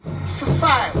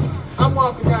society. I'm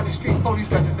walking down the street, police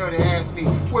got the nerve to ask me,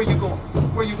 where you going?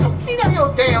 Where you coming? Ain't none of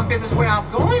your damn business where I'm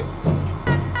going.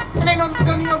 And ain't none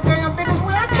of your damn business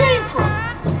where I came from.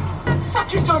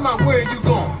 Fuck you talking about where you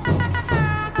going?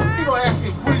 You gonna ask me,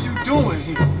 what are you doing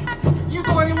here? You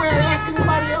go anywhere and ask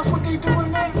anybody else what they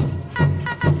doing there?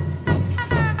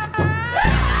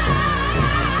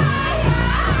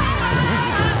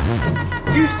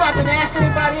 You stop and ask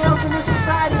anybody else in this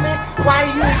society, man, why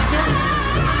do you exist?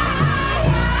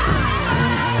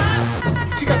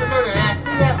 She got the nerve to ask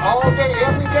me that all day,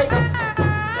 every day.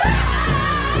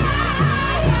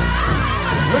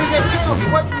 What does that tell me?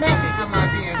 What message am I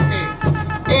being fed?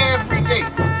 Every day.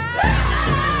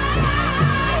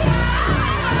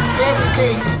 Every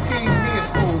day he's feeding me a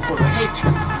spoonful of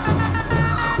hatred.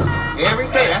 Every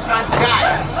day, that's my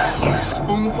diet. A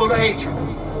spoonful of hatred.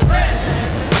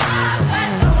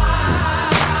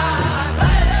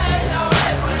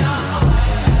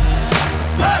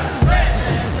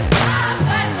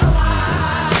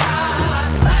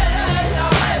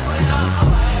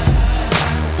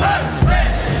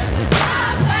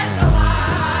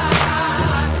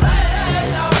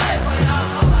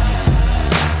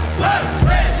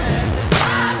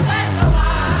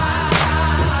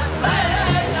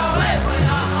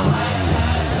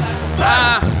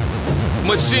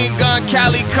 Machine gun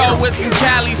calico with some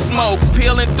Cali smoke,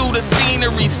 peeling through the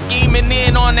scenery, scheming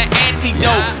in on the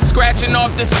antidote, scratching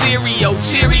off the cereal,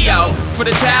 Cheerio for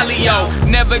the talio.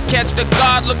 Never catch the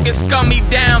guard looking scummy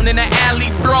down in the alley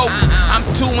broke. I'm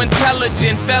too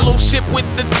intelligent, fellowship with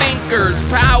the thinkers,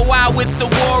 powwow with the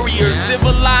warriors,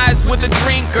 civilized with the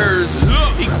drinkers.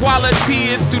 Equality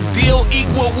is to deal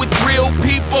equal with real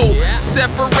people.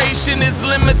 Separation is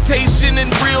limitation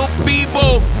and real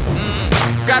feeble.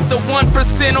 Got the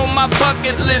 1% on my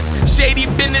bucket list. Shady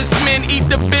businessmen eat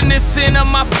the business in of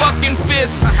my fucking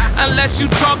fists. Unless you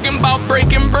talking about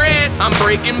breaking bread, I'm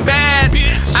breaking bad.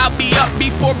 I'll be up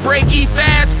before breaky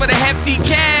fast for the hefty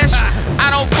cash. I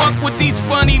don't fuck with these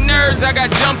funny nerds, I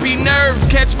got jumpy nerves.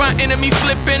 Catch my enemy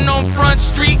slipping on Front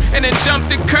Street and then jump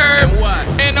the curb.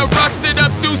 And a rusted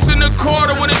up deuce in the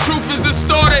quarter when the truth is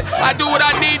distorted. I do what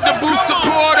I need to boost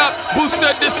support up, boost the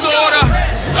disorder.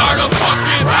 Start a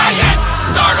fucking riot,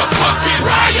 start a fucking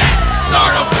riot,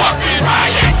 start a fucking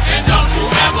riot. And don't you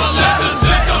ever let the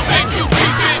system make you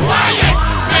keep it quiet.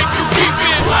 Make you keep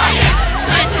it quiet,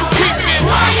 make you keep it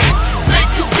quiet,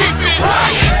 make you keep it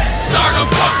quiet. Start a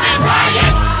fucking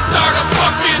riot, start a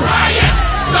fucking riot,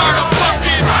 start a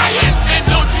fucking riot. And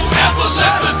don't you ever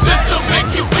let the system make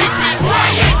you keep it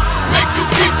quiet. Make you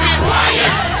keep it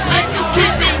quiet, make you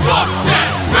keep it fuck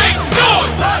that, make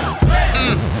noise.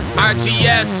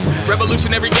 RGS,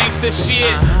 revolutionary gangster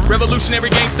shit. Revolutionary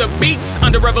gangster beats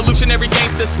under revolutionary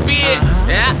gangster spit.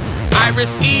 Yeah.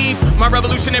 Iris Eve, my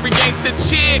revolutionary gangster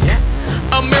chick.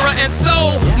 Amira and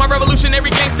Soul, my revolutionary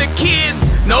gangster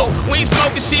kids. No, we ain't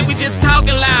smoking shit, we just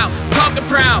talking loud, talking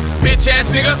proud. Bitch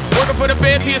ass nigga, working for the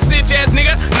feds, he a snitch ass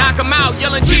nigga. Knock him out,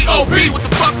 yelling G.O.B. What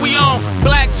the fuck we on?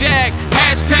 Blackjack,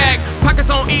 hashtag, pockets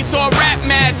on E, so I rap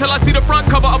mad till I see the front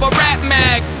cover of a rap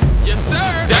mag. Yes sir,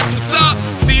 that's what's up.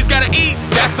 C's gotta eat,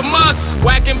 that's a must.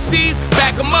 Whack MCs,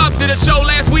 back them up. Did a show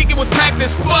last week, it was packed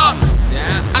as fuck.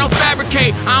 I don't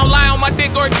fabricate, I don't lie on my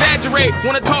dick or exaggerate.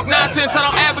 Wanna talk nonsense, I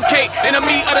don't advocate.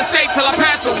 Enemy of the state till I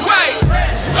pass away.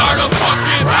 Start a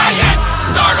fucking riot,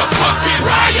 start a fucking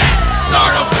riot,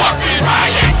 start a fucking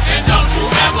riot. And don't you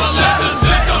ever let the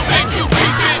system make you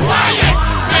keep it quiet.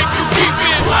 Make you keep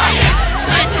it quiet,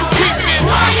 make you keep it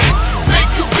quiet,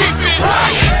 make you keep it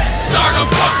quiet. Start a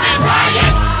fucking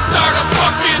riot, start a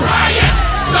fucking riot,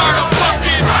 start a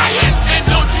fucking riot. And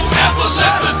don't you ever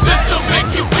let the system make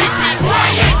you keep it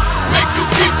quiet. Make you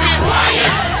keep it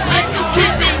quiet, make you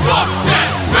keep it fuck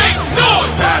that, make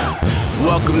noise.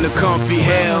 Welcome to comfy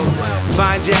hell,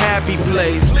 find your happy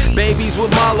place. Babies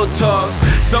with Molotovs,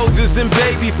 soldiers in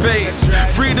baby face.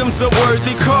 Freedom's a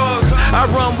worthy cause, I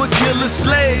run with killer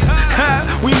slaves. Ha,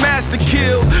 we master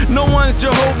kill, no one's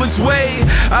Jehovah's way.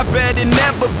 I bet it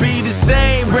never be the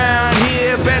same round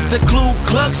here. Bet the Ku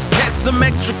Klux catch some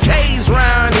extra K's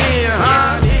round here,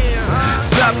 huh?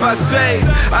 Stop, I say,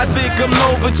 I think I'm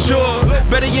overture.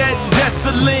 Better yet,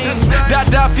 Desaline,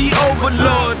 Gaddafi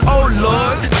overlord. Oh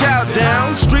Lord, chow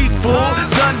down, street full,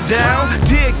 sundown,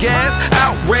 tear gas,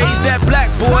 outrage. That black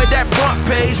boy, that front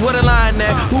page, what a line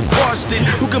that. Who crossed it?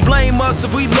 Who can blame us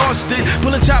if we lost it?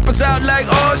 Pulling choppers out like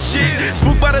oh shit.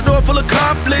 Spooked by the door full of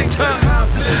conflict, huh?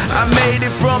 I made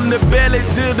it from the belly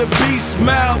to the beast's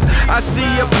mouth. I see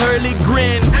a pearly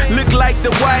grin, look like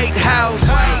the White House.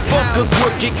 Fuck a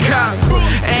crooked cop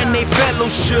and they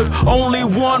fellowship. Only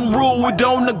one rule, we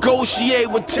don't negotiate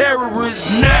with terrorists.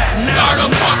 Start a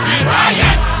fucking riot.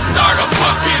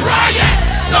 fucking riot.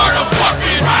 Start a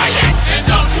fucking riot. And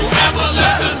don't you ever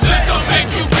let the system make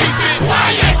you keep it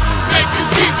quiet. Make you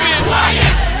keep it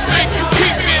quiet. Make you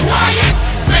keep it quiet.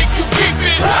 Make you keep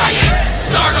it quiet.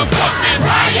 Start a fucking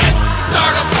riot.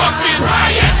 Start a fucking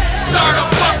riot. Start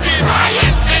a